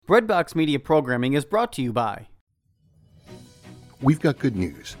Breadbox Media Programming is brought to you by... We've got good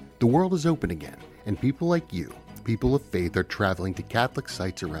news. The world is open again, and people like you, people of faith, are traveling to Catholic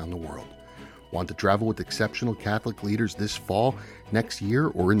sites around the world. Want to travel with exceptional Catholic leaders this fall, next year,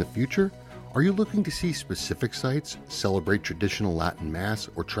 or in the future? Are you looking to see specific sites, celebrate traditional Latin Mass,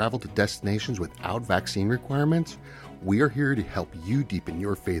 or travel to destinations without vaccine requirements? We are here to help you deepen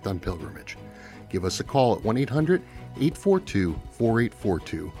your faith on pilgrimage. Give us a call at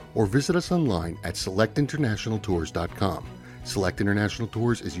 1-800-842-4842 or visit us online at selectinternationaltours.com. Select International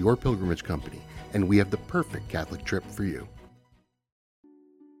Tours is your pilgrimage company, and we have the perfect Catholic trip for you.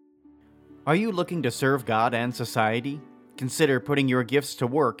 Are you looking to serve God and society? Consider putting your gifts to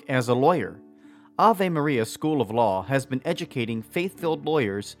work as a lawyer. Ave Maria School of Law has been educating faith-filled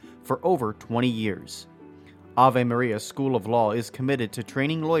lawyers for over 20 years. Ave Maria School of Law is committed to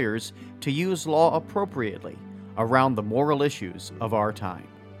training lawyers to use law appropriately around the moral issues of our time.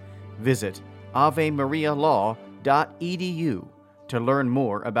 Visit avemarialaw.edu to learn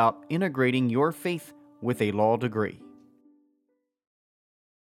more about integrating your faith with a law degree.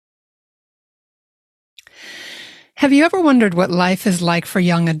 Have you ever wondered what life is like for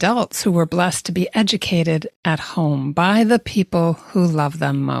young adults who were blessed to be educated at home by the people who love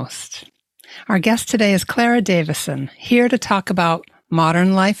them most? Our guest today is Clara Davison, here to talk about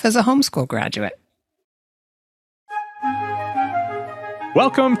modern life as a homeschool graduate.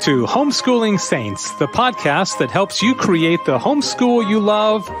 Welcome to Homeschooling Saints, the podcast that helps you create the homeschool you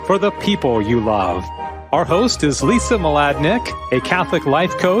love for the people you love. Our host is Lisa Mladinich, a Catholic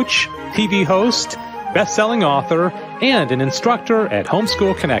life coach, TV host, best-selling author, and an instructor at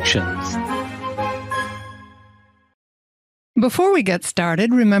Homeschool Connections. Before we get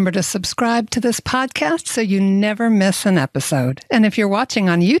started, remember to subscribe to this podcast so you never miss an episode. And if you're watching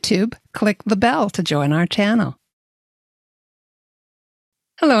on YouTube, click the bell to join our channel.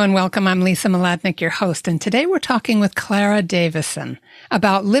 Hello and welcome. I'm Lisa Mladinich, your host, and today we're talking with Clara Davison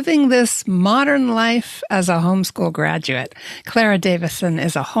about living this modern life as a homeschool graduate. Clara Davison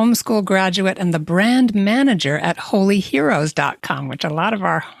is a homeschool graduate and the brand manager at holyheroes.com, which a lot of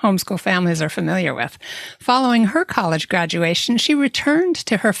our homeschool families are familiar with. Following her college graduation, she returned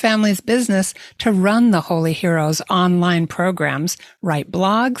to her family's business to run the Holy Heroes online programs, write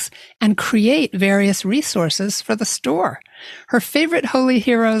blogs, and create various resources for the store. Her favorite Holy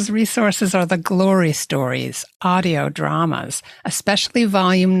Heroes resources are the Glory Stories, audio dramas, especially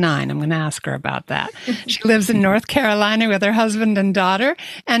Volume 9. I'm going to ask her about that. She lives in North Carolina with her husband and daughter.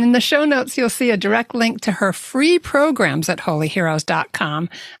 And in the show notes, you'll see a direct link to her free programs at holyheroes.com.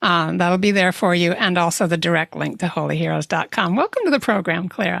 That'll be there for you, and also the direct link to holyheroes.com. Welcome to the program,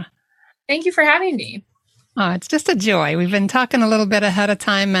 Clara. Thank you for having me. Oh, it's just a joy. We've been talking a little bit ahead of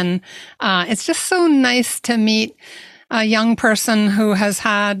time, and it's just so nice to meet a young person who has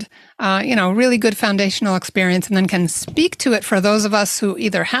had, really good foundational experience and then can speak to it for those of us who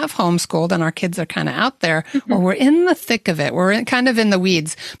either have homeschooled and our kids are kind of out there, or we're in the thick of it. We're kind of in the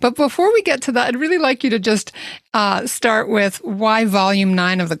weeds. But before we get to that, I'd really like you to just start with why Volume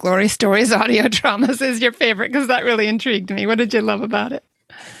 9 of the Glory Stories audio dramas is your favorite, because that really intrigued me. What did you love about it?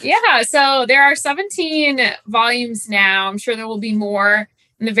 Yeah, so there are 17 volumes now. I'm sure there will be more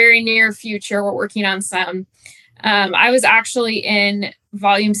in the very near future. We're working on some. I was actually in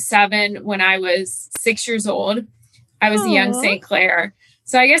Volume 7 when I was 6 years old. I was a young St. Clair.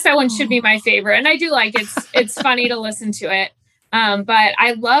 So I guess that one should be my favorite. And I do like it. It's funny to listen to it. But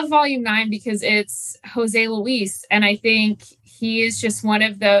I love Volume 9 because it's Jose Luis. And I think he is just one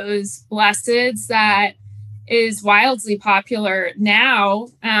of those blesseds that is wildly popular now.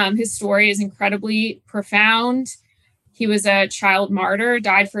 His story is incredibly profound. He was a child martyr,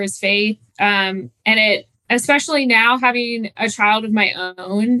 died for his faith. And especially now, having a child of my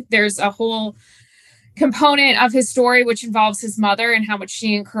own, there's a whole component of his story which involves his mother and how much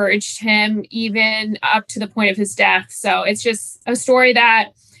she encouraged him even up to the point of his death. So it's just a story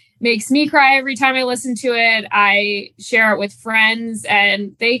that makes me cry every time I listen to it. I share it with friends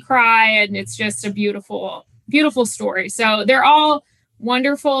and they cry, and it's just a beautiful, beautiful story. So they're all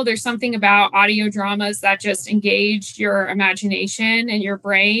wonderful. There's something about audio dramas that just engage your imagination and your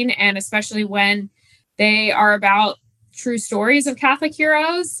brain, and especially when they are about true stories of Catholic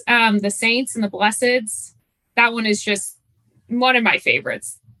heroes, the saints and the blesseds. That one is just one of my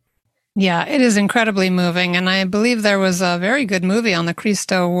favorites. Yeah, it is incredibly moving. And I believe there was a very good movie on the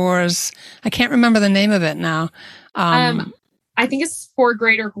Cristo Wars. I can't remember the name of it now. I think it's For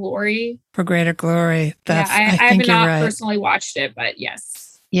Greater Glory. For Greater Glory. I have not personally watched it, but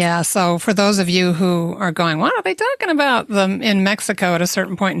yes. Yeah. So for those of you who are going, what are they talking about? In Mexico at a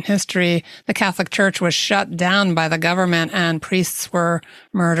certain point in history, the Catholic Church was shut down by the government and priests were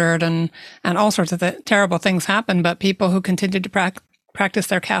murdered and all sorts of terrible things happened. But people who continued to practice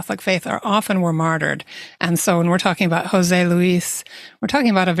their Catholic faith often were martyred. And so when we're talking about Jose Luis, we're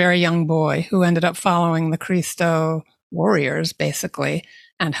talking about a very young boy who ended up following the Cristo warriors, basically,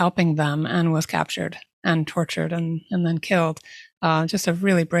 and helping them, and was captured and tortured and then killed. Just a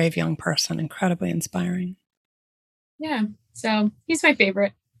really brave young person, incredibly inspiring. Yeah. So he's my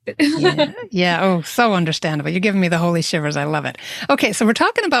favorite. Yeah. Oh, so understandable. You're giving me the holy shivers. I love it. Okay. So we're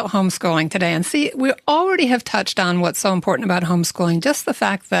talking about homeschooling today, and see, we already have touched on what's so important about homeschooling. Just the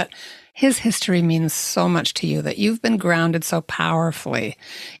fact that his history means so much to you, that you've been grounded so powerfully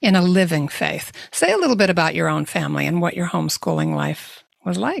in a living faith. Say a little bit about your own family and what your homeschooling life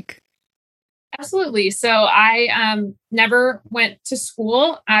was like. Absolutely. So I never went to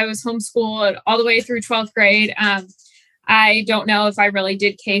school. I was homeschooled all the way through 12th grade. I don't know if I really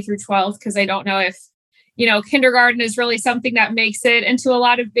did K through 12th, because I don't know if, kindergarten is really something that makes it into a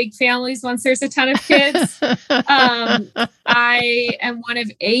lot of big families once there's a ton of kids. I am one of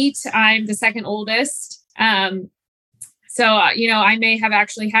 8. I'm the second oldest. So, I may have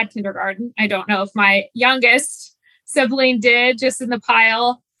actually had kindergarten. I don't know if my youngest sibling did, just in the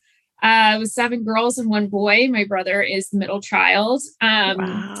pile. It was 7 girls and 1 boy. My brother is the middle child.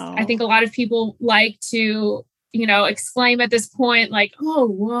 Wow. I think a lot of people like to, exclaim at this point, like, oh,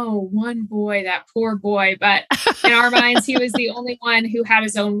 whoa, 1 boy, that poor boy. But in our minds, he was the only one who had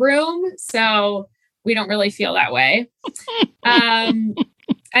his own room. So we don't really feel that way. And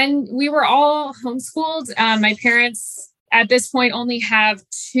we were all homeschooled. My parents at this point only have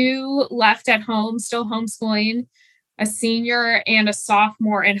 2 left at home, still homeschooling, a senior and a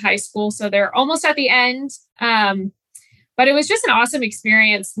sophomore in high school. So they're almost at the end. But it was just an awesome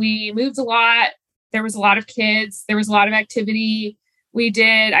experience. We moved a lot. There was a lot of kids. There was a lot of activity. We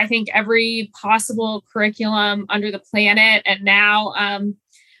did, I think, every possible curriculum under the planet. And now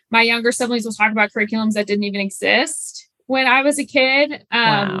my younger siblings will talk about curriculums that didn't even exist when I was a kid.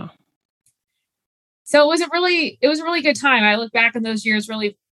 Wow. So it was a really good time. I look back on those years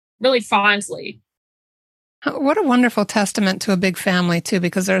really, really fondly. What a wonderful testament to a big family, too,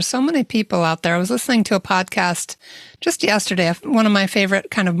 because there are so many people out there. I was listening to a podcast just yesterday, one of my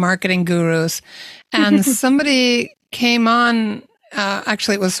favorite kind of marketing gurus, and somebody came on,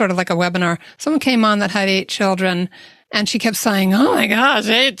 actually, it was sort of like a webinar. Someone came on that had 8 children, and she kept saying, oh my gosh,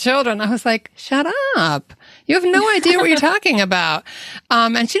 8 children. I was like, shut up. You have no idea what you're talking about.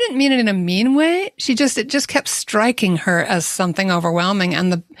 And she didn't mean it in a mean way. It just kept striking her as something overwhelming.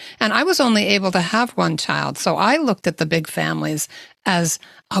 And I was only able to have 1 child. So I looked at the big families as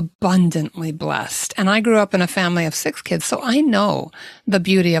abundantly blessed. And I grew up in a family of 6 kids. So I know the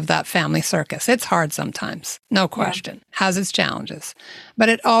beauty of that family circus. It's hard sometimes. No question. Yeah. Has its challenges. But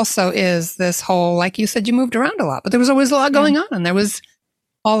it also is this whole, like you said, you moved around a lot, but there was always a lot going on, and there was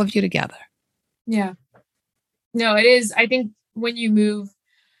all of you together. Yeah. No, it is. I think when you move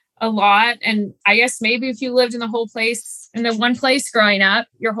a lot, and I guess maybe if you lived in the one place growing up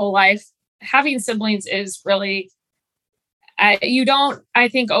your whole life, having siblings is really, you don't, I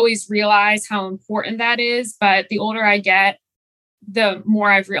think, always realize how important that is. But the older I get, the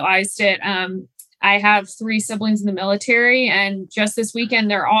more I've realized it. I have 3 siblings in the military, and just this weekend,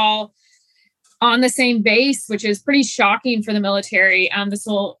 they're all on the same base, which is pretty shocking for the military.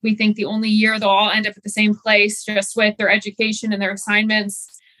 We think the only year they'll all end up at the same place, just with their education and their assignments.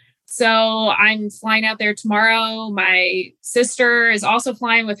 So I'm flying out there tomorrow. My sister is also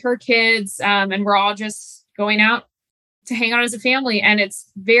flying with her kids, and we're all just going out to hang out as a family. And it's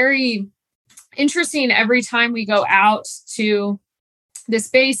very interesting every time we go out to this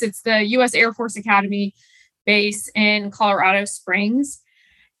base. It's the U.S. Air Force Academy base in Colorado Springs.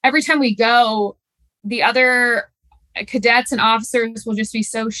 Every time we go, the other cadets and officers will just be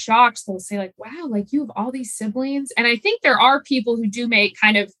so shocked. They'll say, like, wow, like, you have all these siblings. And I think there are people who do make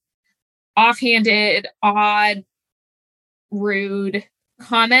kind of offhanded, odd, rude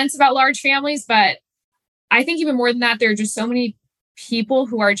comments about large families. But I think even more than that, there are just so many people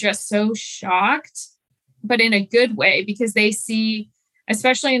who are just so shocked, but in a good way, because they see,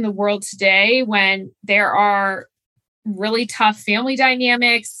 especially in the world today, when there are really tough family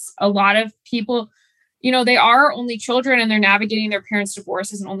dynamics, a lot of people, they are only children and they're navigating their parents'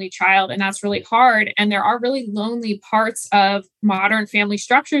 divorce as an only child. And that's really hard. And there are really lonely parts of modern family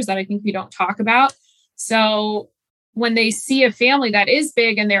structures that I think we don't talk about. So when they see a family that is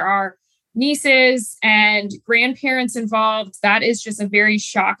big and there are nieces and grandparents involved, that is just a very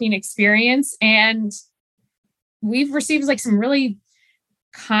shocking experience. And we've received like some really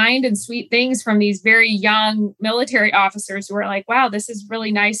kind and sweet things from these very young military officers who are like, wow, this is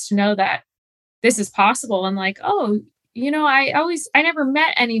really nice to know that this is possible. And like, oh, I never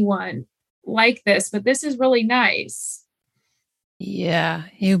met anyone like this, but this is really nice. Yeah,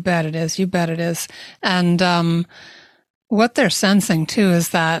 you bet it is. You bet it is. And what they're sensing too is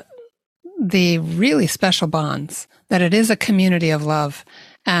that the really special bonds, that it is a community of love,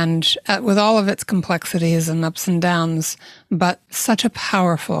 and with all of its complexities and ups and downs, but such a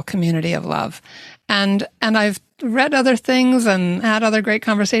powerful community of love. And I've read other things and had other great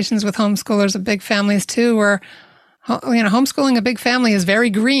conversations with homeschoolers of big families too, where homeschooling a big family is very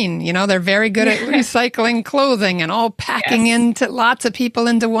green. They're very good at recycling clothing and all packing into lots of people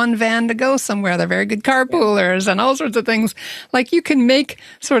into one van to go somewhere. They're very good carpoolers and all sorts of things. Like, you can make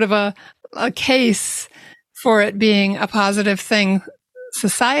sort of a case for it being a positive thing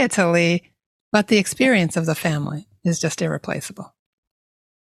societally, but the experience of the family is just irreplaceable.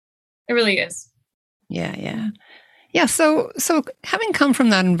 It really is. Yeah. So having come from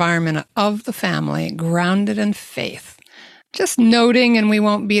that environment of the family, grounded in faith, just noting, and we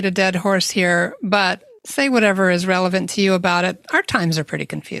won't beat a dead horse here, but say whatever is relevant to you about it. Our times are pretty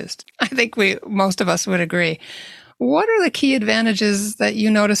confused. I think most of us would agree. What are the key advantages that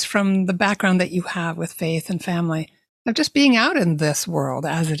you notice from the background that you have with faith and family of just being out in this world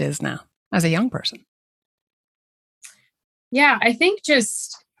as it is now, as a young person? Yeah, I think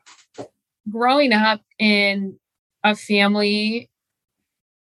just growing up in a family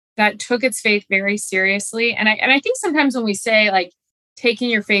that took its faith very seriously. And I think sometimes when we say like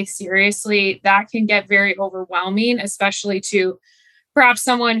taking your faith seriously, that can get very overwhelming, especially to perhaps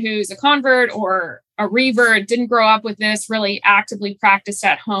someone who's a convert or a revert, didn't grow up with this, really actively practiced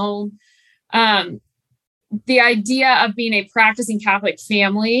at home. The idea of being a practicing Catholic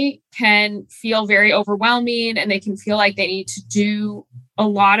family can feel very overwhelming, and they can feel like they need to do a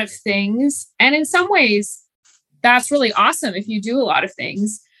lot of things. And in some ways, that's really awesome if you do a lot of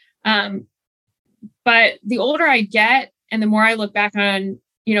things. But the older I get and the more I look back on,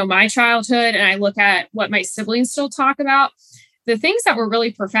 my childhood, and I look at what my siblings still talk about, the things that were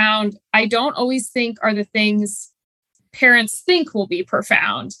really profound, I don't always think are the things parents think will be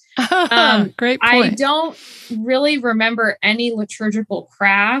profound. Great point. I don't really remember any liturgical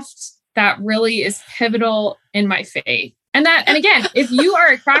craft that really is pivotal in my faith. And again, if you are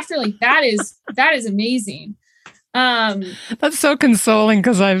a crafter, like that is amazing. That's so consoling,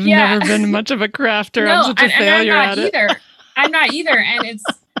 because I've never been much of a crafter. No, I'm such a failure at it. I'm not either. And it's,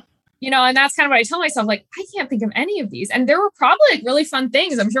 and that's kind of what I tell myself, like, I can't think of any of these. And there were probably like really fun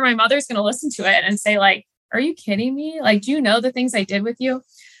things. I'm sure my mother's going to listen to it and say like, are you kidding me? Like, do you know the things I did with you?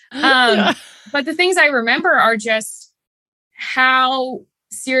 But the things I remember are just how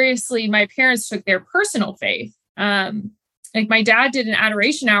seriously my parents took their personal faith. Like my dad did an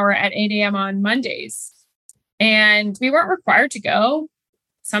adoration hour at 8 a.m. on Mondays, and we weren't required to go.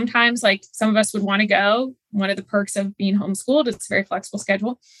 Sometimes like some of us would want to go. One of the perks of being homeschooled, it's a very flexible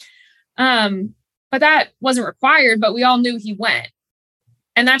schedule. But that wasn't required, but we all knew he went.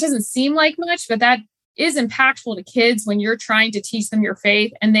 And that doesn't seem like much, but that is impactful to kids when you're trying to teach them your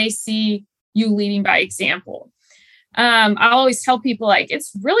faith and they see you leading by example. I always tell people like,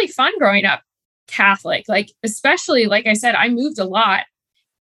 it's really fun growing up Catholic, like, especially, like I said, I moved a lot,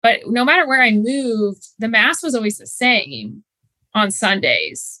 but no matter where I moved, the mass was always the same on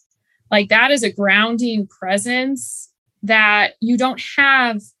Sundays. Like that is a grounding presence that you don't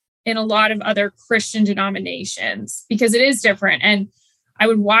have in a lot of other Christian denominations, because it is different. And I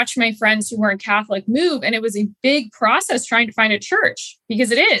would watch my friends who weren't Catholic move, and it was a big process trying to find a church,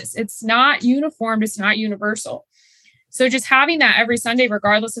 because it's not uniformed. It's not universal. So just having that every Sunday,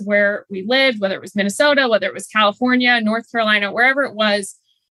 regardless of where we lived, whether it was Minnesota, whether it was California, North Carolina, wherever it was,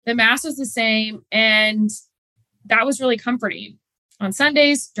 the mass was the same. And that was really comforting. On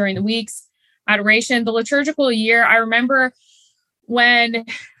Sundays, during the weeks, adoration, the liturgical year, I remember when,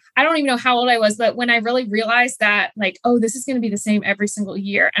 I don't even know how old I was, but when I really realized that like, oh, this is going to be the same every single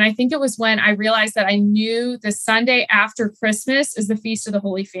year. And I think it was when I realized that I knew the Sunday after Christmas is the Feast of the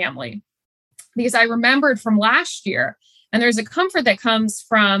Holy Family, because I remembered from last year, and there's a comfort that comes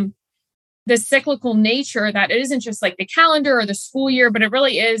from the cyclical nature that it isn't just like the calendar or the school year, but it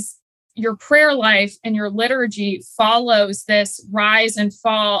really is your prayer life, and your liturgy follows this rise and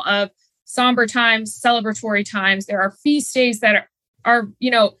fall of somber times, celebratory times. There are feast days that are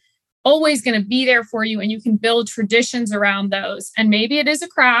always going to be there for you, and you can build traditions around those. And maybe it is a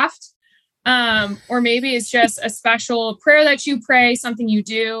craft, or maybe it's just a special prayer that you pray, something you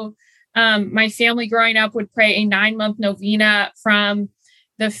do. My family growing up would pray a 9-month novena from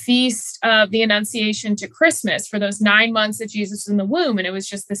the feast of the Annunciation to Christmas for those 9 months that Jesus was in the womb. And it was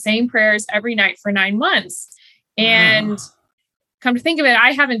just the same prayers every night for 9 months. And come to think of it,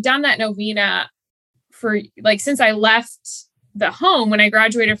 I haven't done that novena for since I left the home when I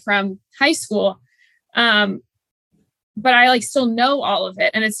graduated from high school. But I still know all of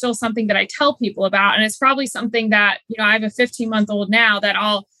it. And it's still something that I tell people about. And it's probably something that, I have a 15-month-old now that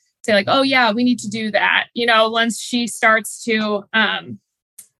I'll say oh yeah, we need to do that. Once she starts to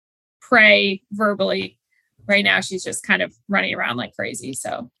pray verbally. Right now, she's just kind of running around like crazy.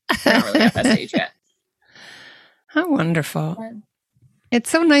 So we're not really at that stage yet. How wonderful. It's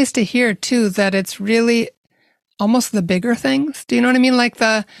so nice to hear too, that it's really almost the bigger things. Do you know what I mean?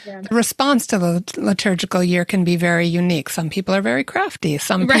 The response to the liturgical year can be very unique. Some people are very crafty.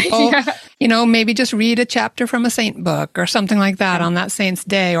 Some people, maybe just read a chapter from a saint book or something like that on that saint's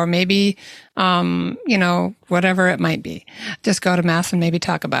day, or maybe, whatever it might be. Just go to mass and maybe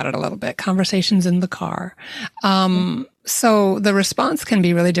talk about it a little bit. Conversations in the car. So the response can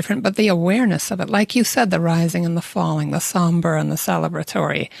be really different, but the awareness of it, like you said, the rising and the falling, the somber and the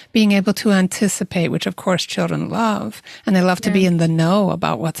celebratory, being able to anticipate, which of course children love, and they love to be in the know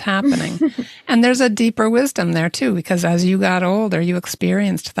about what's happening. And there's a deeper wisdom there too, because as you got older, you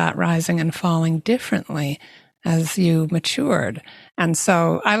experienced that rising and falling differently as you matured. And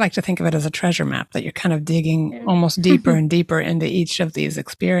so I like to think of it as a treasure map, that you're kind of digging almost deeper and deeper into each of these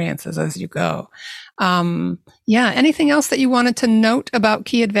experiences as you go. Anything else that you wanted to note about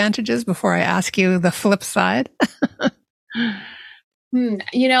key advantages before I ask you the flip side?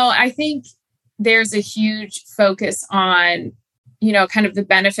 I think there's a huge focus on, kind of the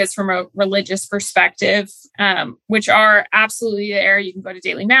benefits from a religious perspective, which are absolutely there. You can go to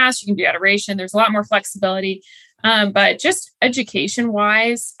daily mass, you can do adoration. There's a lot more flexibility. But just education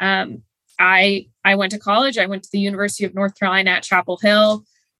wise, I went to college. I went to the University of North Carolina at Chapel Hill.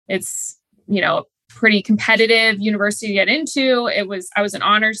 It's, pretty competitive university to get into. I was in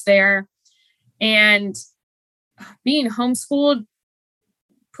honors there, and being homeschooled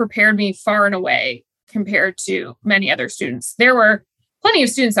prepared me far and away compared to many other students. There were plenty of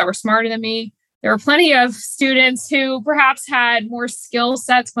students that were smarter than me. There were plenty of students who perhaps had more skill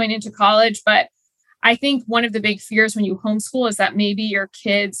sets going into college, but I think one of the big fears when you homeschool is that maybe your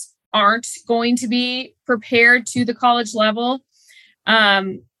kids aren't going to be prepared to the college level.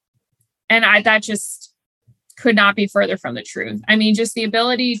 And that just could not be further from the truth. I mean, just the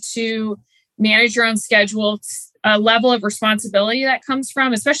ability to manage your own schedule, a level of responsibility that comes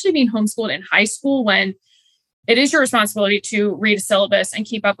from, especially being homeschooled in high school, when it is your responsibility to read a syllabus and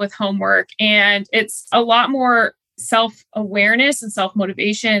keep up with homework. And it's a lot more self-awareness and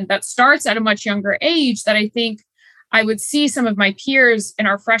self-motivation that starts at a much younger age that I think I would see some of my peers in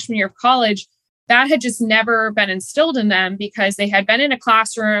our freshman year of college that had just never been instilled in them, because they had been in a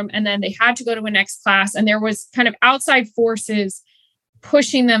classroom and then they had to go to a next class, and there was kind of outside forces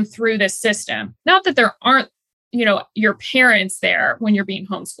pushing them through this system. Not that there aren't, your parents there when you're being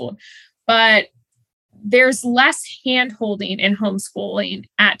homeschooled, but there's less hand-holding in homeschooling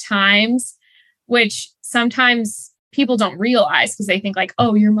at times, which sometimes people don't realize because they think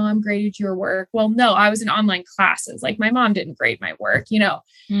oh, your mom graded your work. Well, no, I was in online classes. My mom didn't grade my work. I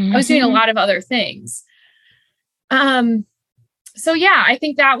was doing a lot of other things. So yeah, I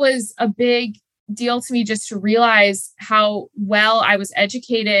think that was a big deal to me, just to realize how well I was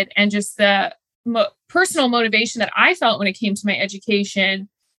educated, and just the personal motivation that I felt when it came to my education,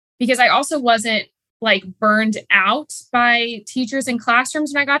 because I also wasn't burned out by teachers in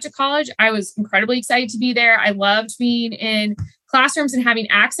classrooms when I got to college. I was incredibly excited to be there. I loved being in classrooms and having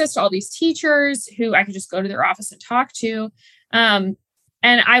access to all these teachers who I could just go to their office and talk to. And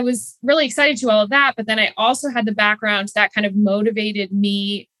I was really excited to all of that. But then I also had the background that kind of motivated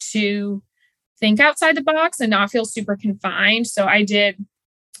me to think outside the box and not feel super confined. So I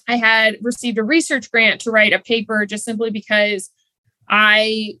had received a research grant to write a paper, just simply because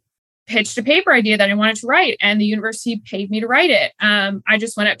I pitched a paper idea that I wanted to write, and the university paid me to write it. I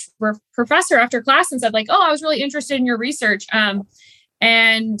just went up to a professor after class and said oh, I was really interested in your research.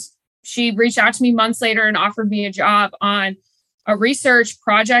 And she reached out to me months later and offered me a job on a research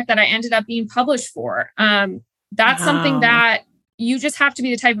project that I ended up being published for. That's something that you just have to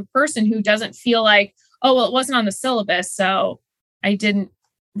be the type of person who doesn't feel oh, well, it wasn't on the syllabus, so I didn't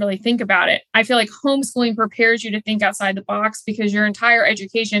really think about it. I feel like homeschooling prepares you to think outside the box, because your entire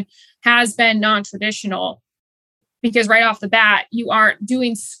education has been non-traditional, because right off the bat, you aren't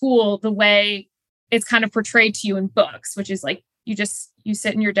doing school the way it's kind of portrayed to you in books, which is you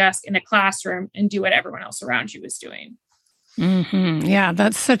sit in your desk in a classroom and do what everyone else around you is doing. Yeah,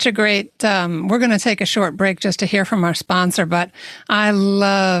 that's such a great, we're going to take a short break just to hear from our sponsor, but I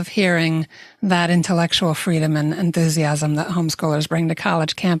love hearing that intellectual freedom and enthusiasm that homeschoolers bring to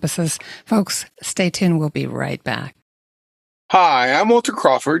college campuses. Folks, stay tuned. We'll be right back. Hi, I'm Walter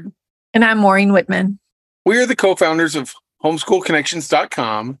Crawford. And I'm Maureen Whitman. We are the co-founders of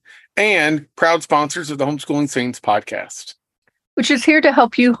homeschoolconnections.com and proud sponsors of the Homeschooling Saints podcast, which is here to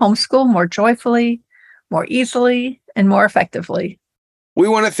help you homeschool more joyfully, more easily, and more effectively. We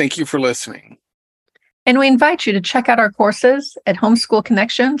want to thank you for listening. And we invite you to check out our courses at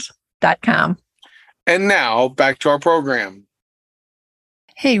homeschoolconnections.com. And now, back to our program.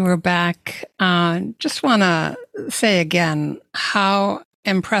 Hey, we're back. Just want to say again how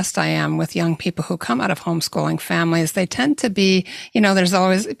impressed I am with young people who come out of homeschooling families. They tend to be, there's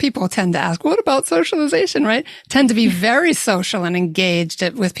always, people tend to ask, what about socialization, right? Tend to be very social and engaged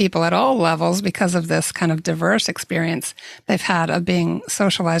with people at all levels because of this kind of diverse experience they've had of being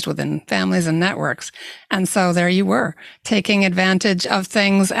socialized within families and networks. And so there you were, taking advantage of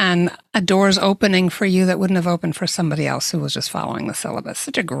things and doors opening for you that wouldn't have opened for somebody else who was just following the syllabus.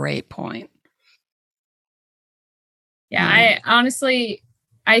 Such a great point. Yeah,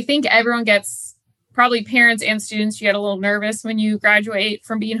 I think everyone gets, probably parents and students, you get a little nervous when you graduate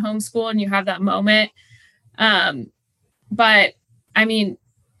from being homeschooled and you have that moment. But I mean,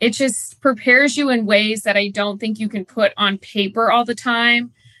 it just prepares you in ways that I don't think you can put on paper all the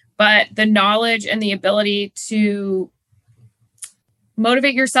time. But the knowledge and the ability to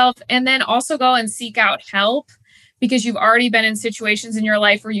motivate yourself and then also go and seek out help, because you've already been in situations in your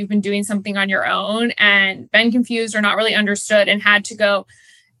life where you've been doing something on your own and been confused or not really understood and had to go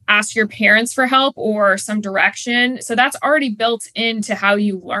ask your parents for help or some direction. So that's already built into how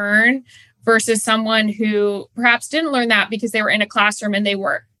you learn versus someone who perhaps didn't learn that because they were in a classroom and they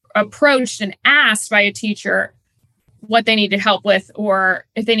were approached and asked by a teacher what they needed help with or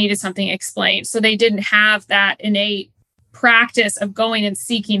if they needed something explained. So they didn't have that innate practice of going and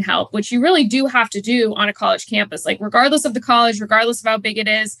seeking help, which you really do have to do on a college campus. Like regardless of the college, regardless of how big it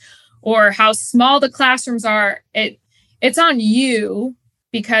is or how small the classrooms are, it's on you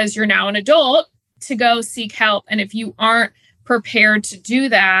because you're now an adult to go seek help. And if you aren't prepared to do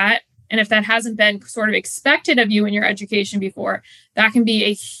that, and if that hasn't been sort of expected of you in your education before, that can be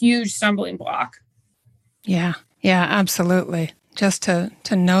a huge stumbling block. Yeah, absolutely. Just to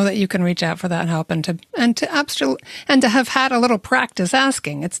know that you can reach out for that help and to have had a little practice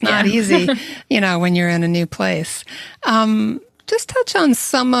asking. It's not easy, when you're in a new place. Just touch on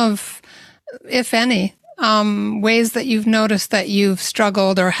some of, if any, ways that you've noticed that you've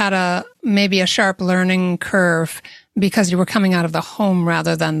struggled or had maybe a sharp learning curve because you were coming out of the home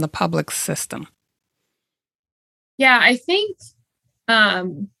rather than the public system. Yeah, I think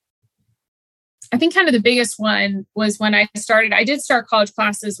kind of the biggest one was when I did start college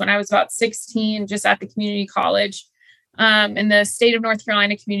classes when I was about 16, just at the community college. In the state of North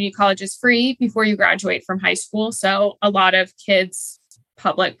Carolina, community college is free before you graduate from high school. So a lot of kids,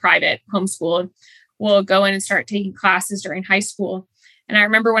 public, private, homeschooled, will go in and start taking classes during high school. And I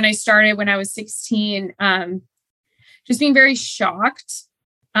remember when I started, when I was 16, just being very shocked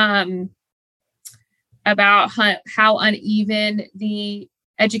about how uneven the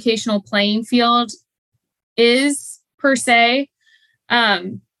educational playing field is per se.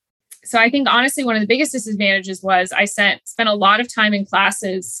 So I think honestly, one of the biggest disadvantages was I spent a lot of time in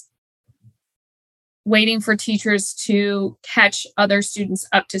classes waiting for teachers to catch other students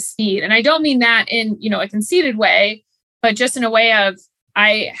up to speed. And I don't mean that in, a conceited way, but just in a way of,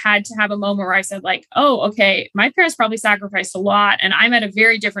 I had to have a moment where I said like, oh, okay, my parents probably sacrificed a lot and I'm at a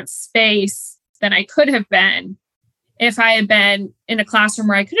very different space than I could have been if I had been in a classroom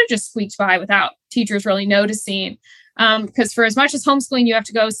where I could have just squeaked by without teachers really noticing. Because for as much as homeschooling, you have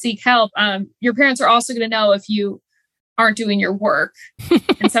to go seek help. Your parents are also going to know if you aren't doing your work.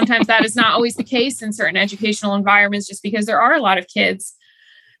 And sometimes that is not always the case in certain educational environments, just because there are a lot of kids.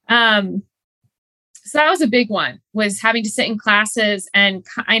 So that was a big one, was having to sit in classes and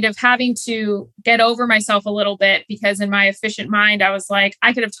kind of having to get over myself a little bit, because in my efficient mind, I was like,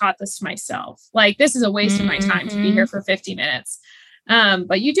 I could have taught this to myself. Like, this is a waste of my time to be here for 50 minutes.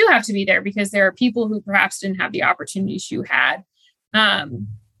 But you do have to be there because there are people who perhaps didn't have the opportunities you had. And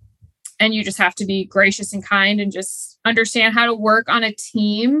you just have to be gracious and kind and just understand how to work on a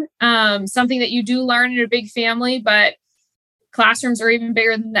team. Something that you do learn in a big family, but classrooms are even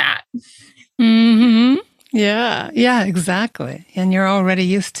bigger than that. Mm-hmm. Yeah, exactly. And you're already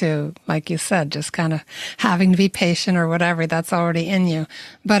used to, like you said, just kind of having to be patient or whatever. That's already in you.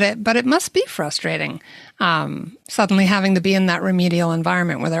 But it must be frustrating. Suddenly having to be in that remedial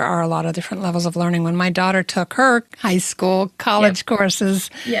environment where there are a lot of different levels of learning. When my daughter took her high school college courses,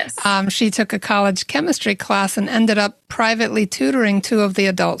 Yes. She took a college chemistry class and ended up privately tutoring two of the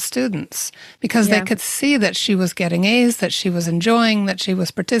adult students because they could see that she was getting A's, that she was enjoying, that she was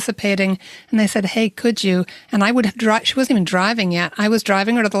participating. And they said, hey, could you? And I would have she wasn't even driving yet. I was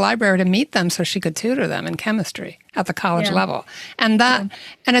driving her to the library to meet them so she could tutor them in chemistry at the college level. And and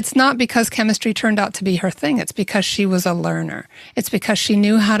it's not because chemistry turned out to be her thing. It's because she was a learner. It's because she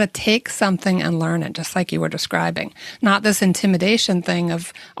knew how to take something and learn it, just like you were describing. Not this intimidation thing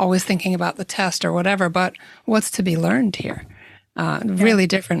of always thinking about the test or whatever, but what's to be learned here. Really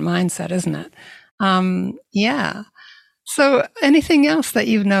different mindset, isn't it? Yeah. So anything else that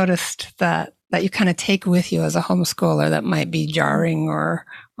you've noticed that you kind of take with you as a homeschooler that might be jarring or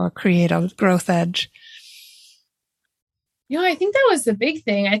create a growth edge? I think that was the big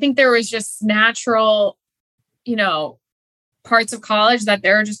thing. I think there was just natural, parts of college that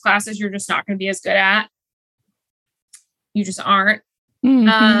there are just classes you're just not going to be as good at. You just aren't.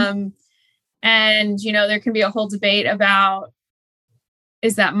 Mm-hmm. And, there can be a whole debate about,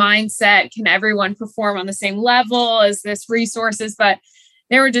 is that mindset? Can everyone perform on the same level? Is this resources? But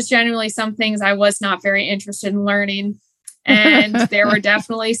there were just genuinely some things I was not very interested in learning. And there were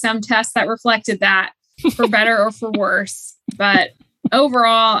definitely some tests that reflected that, for better or for worse. But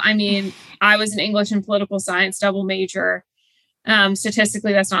overall, I was an English and political science double major.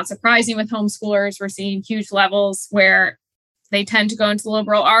 Statistically, that's not surprising with homeschoolers. We're seeing huge levels where they tend to go into the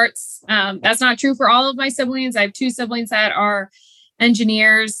liberal arts. That's not true for all of my siblings. I have two siblings that are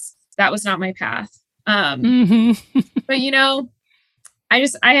engineers. That was not my path. But,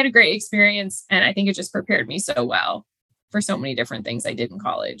 I had a great experience, and I think it just prepared me so well for so many different things I did in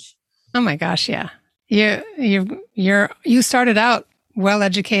college. Oh my gosh, yeah. You started out well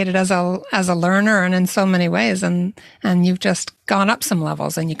educated as a learner and in so many ways, and you've just gone up some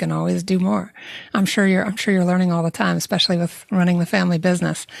levels, and you can always do more. I'm sure you're learning all the time, especially with running the family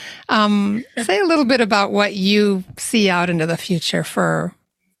business. Say a little bit about what you see out into the future for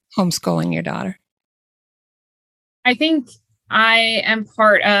homeschooling your daughter. I think I am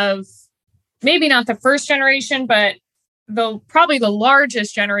part of maybe not the first generation, but probably the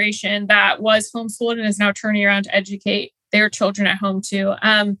largest generation that was homeschooled and is now turning around to educate their children at home too.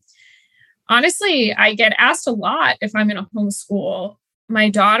 Honestly, I get asked a lot if I'm going to homeschool my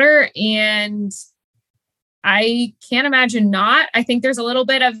daughter, and I can't imagine not. I think there's a little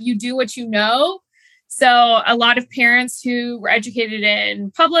bit of you do what you know. So a lot of parents who were educated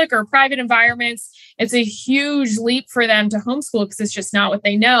in public or private environments, it's a huge leap for them to homeschool because it's just not what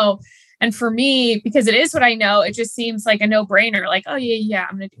they know. And for me, because it is what I know, it just seems like a no-brainer. Like, oh yeah,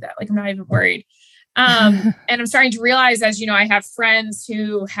 I'm going to do that. Like, I'm not even worried. And I'm starting to realize, as I have friends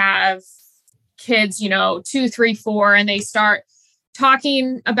who have kids, 2, 3, 4, and they start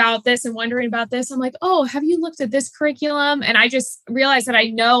talking about this and wondering about this. I'm like, oh, have you looked at this curriculum? And I just realized that I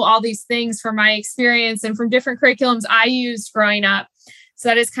know all these things from my experience and from different curriculums I used growing up. So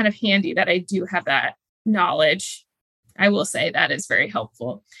that is kind of handy that I do have that knowledge. I will say that is very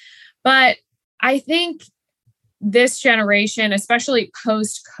helpful. But I think this generation, especially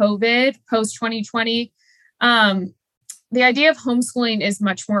post-COVID, post-2020, the idea of homeschooling is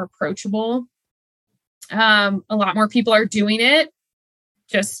much more approachable. A lot more people are doing it,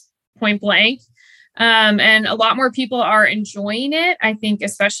 just point blank. And a lot more people are enjoying it. I think,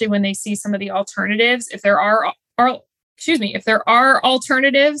 especially when they see some of the alternatives, if there are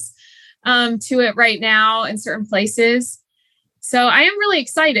alternatives to it right now in certain places. So I am really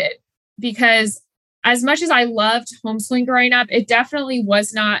excited because as much as I loved homeschooling growing up, it definitely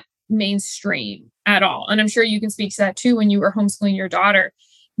was not mainstream at all. And I'm sure you can speak to that too when you were homeschooling your daughter.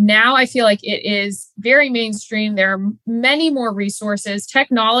 Now I feel like it is very mainstream. There are many more resources.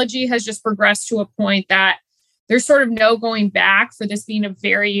 Technology has just progressed to a point that there's sort of no going back for this being a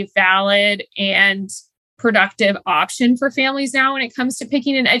very valid and productive option for families now when it comes to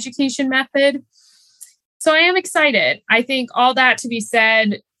picking an education method. So I am excited. I think all that to be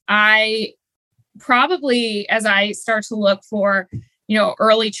said, I probably, as I start to look for,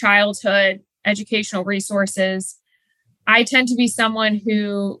 early childhood educational resources, I tend to be someone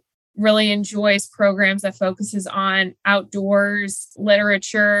who really enjoys programs that focuses on outdoors,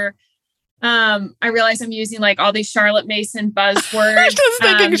 literature. I realize I'm using all these Charlotte Mason buzzwords. I was just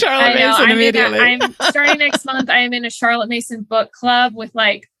thinking Charlotte Mason immediately. I'm starting next month. I am in a Charlotte Mason book club with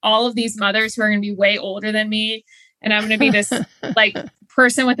all of these mothers who are going to be way older than me. And I'm going to be this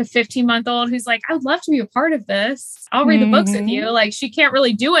person with a 15-month-old who's like, I would love to be a part of this. I'll read the books with you. Like, she can't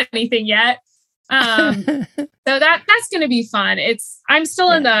really do anything yet. So that's going to be fun. I'm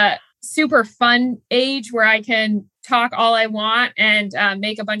still in the super fun age where I can talk all I want and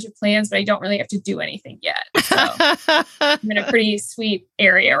make a bunch of plans, but I don't really have to do anything yet. So I'm in a pretty sweet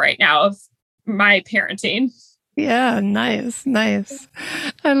area right now of my parenting. Yeah, nice.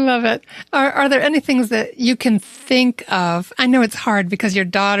 I love it. Are there any things that you can think of? I know it's hard because your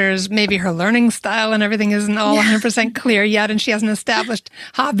daughter's, maybe her learning style and everything isn't all 100% clear yet, and she hasn't established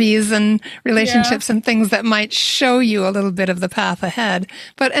hobbies and relationships and things that might show you a little bit of the path ahead.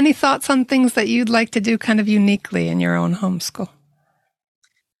 But any thoughts on things that you'd like to do kind of uniquely in your own homeschool?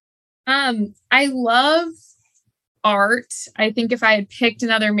 I love art. I think if I had picked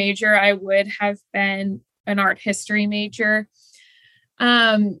another major, I would have been an art history major.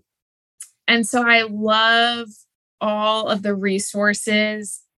 And so I love all of the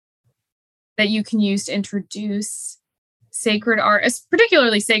resources that you can use to introduce sacred art,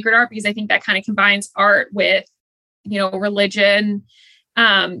 particularly sacred art, because I think that kind of combines art with, religion,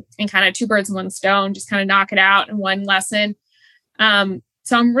 and kind of two birds in one stone, just kind of knock it out in one lesson.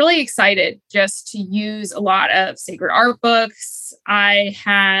 So I'm really excited just to use a lot of sacred art books. I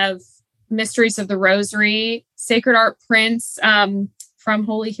have Mysteries of the Rosary, sacred art prints from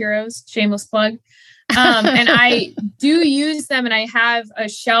Holy Heroes, shameless plug. And I do use them, and I have a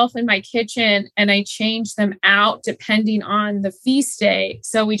shelf in my kitchen, and I change them out depending on the feast day.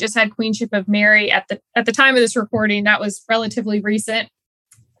 So we just had Queenship of Mary at the time of this recording. That was relatively recent.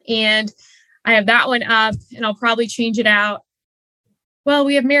 And I have that one up, and I'll probably change it out. Well,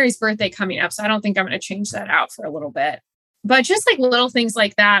 we have Mary's birthday coming up, so I don't think I'm going to change that out for a little bit. But just like little things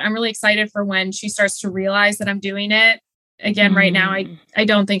like that, I'm really excited for when she starts to realize that I'm doing it. Again, right now, I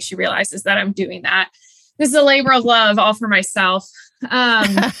don't think she realizes that I'm doing that. This is a labor of love, all for myself. But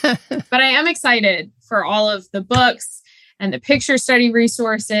I am excited for all of the books and the picture study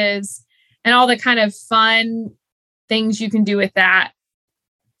resources and all the kind of fun things you can do with that.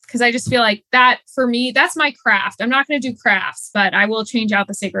 Because I just feel like that, for me, that's my craft. I'm not going to do crafts, but I will change out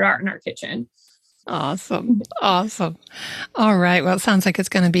the sacred art in our kitchen. Awesome. All right. Well, it sounds like it's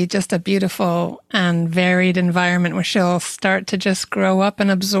going to be just a beautiful and varied environment where she'll start to just grow up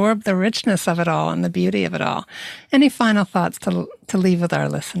and absorb the richness of it all and the beauty of it all. Any final thoughts to leave with our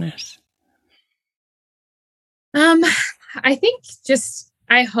listeners? I think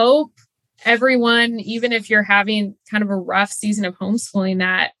I hope everyone, even if you're having kind of a rough season of homeschooling,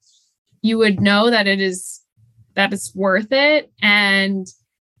 that you would know that it's worth it. And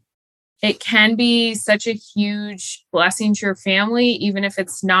it can be such a huge blessing to your family, even if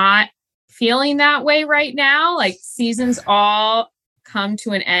it's not feeling that way right now. Like, seasons all come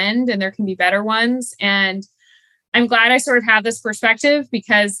to an end, and there can be better ones. And I'm glad I sort of have this perspective,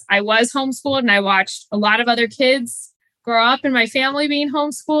 because I was homeschooled and I watched a lot of other kids grow up in my family being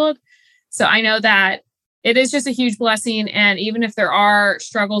homeschooled. So I know that it is just a huge blessing. And even if there are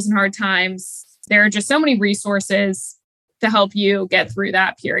struggles and hard times, there are just so many resources to help you get through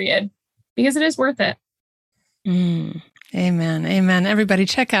that period, because it is worth it. Amen. Everybody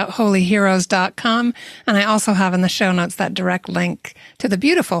check out holyheroes.com. And I also have in the show notes that direct link to the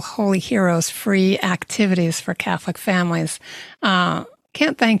beautiful Holy Heroes free activities for Catholic families.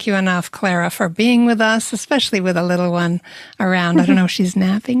 Can't thank you enough, Clara, for being with us, especially with a little one around. I don't know if she's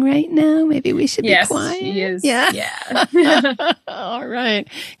napping right now. Maybe we should be quiet. Yes, she is. Yeah. All right.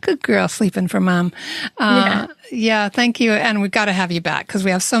 Good girl, sleeping for mom. Yeah, thank you. And we've got to have you back because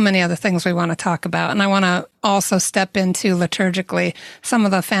we have so many other things we want to talk about. And I want to also step into liturgically some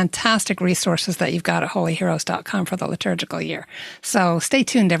of the fantastic resources that you've got at holyheroes.com for the liturgical year. So stay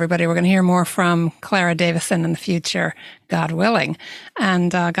tuned, everybody. We're going to hear more from Clara Davison in the future, God willing.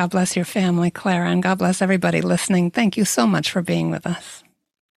 And God bless your family, Clara, and God bless everybody listening. Thank you so much for being with us.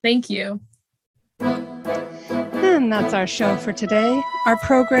 Thank you. And that's our show for today. Our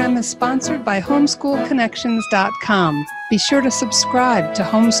program is sponsored by homeschoolconnections.com. Be sure to subscribe to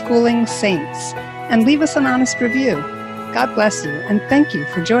Homeschooling Saints and leave us an honest review. God bless you, and thank you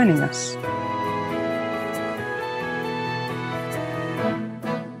for joining us.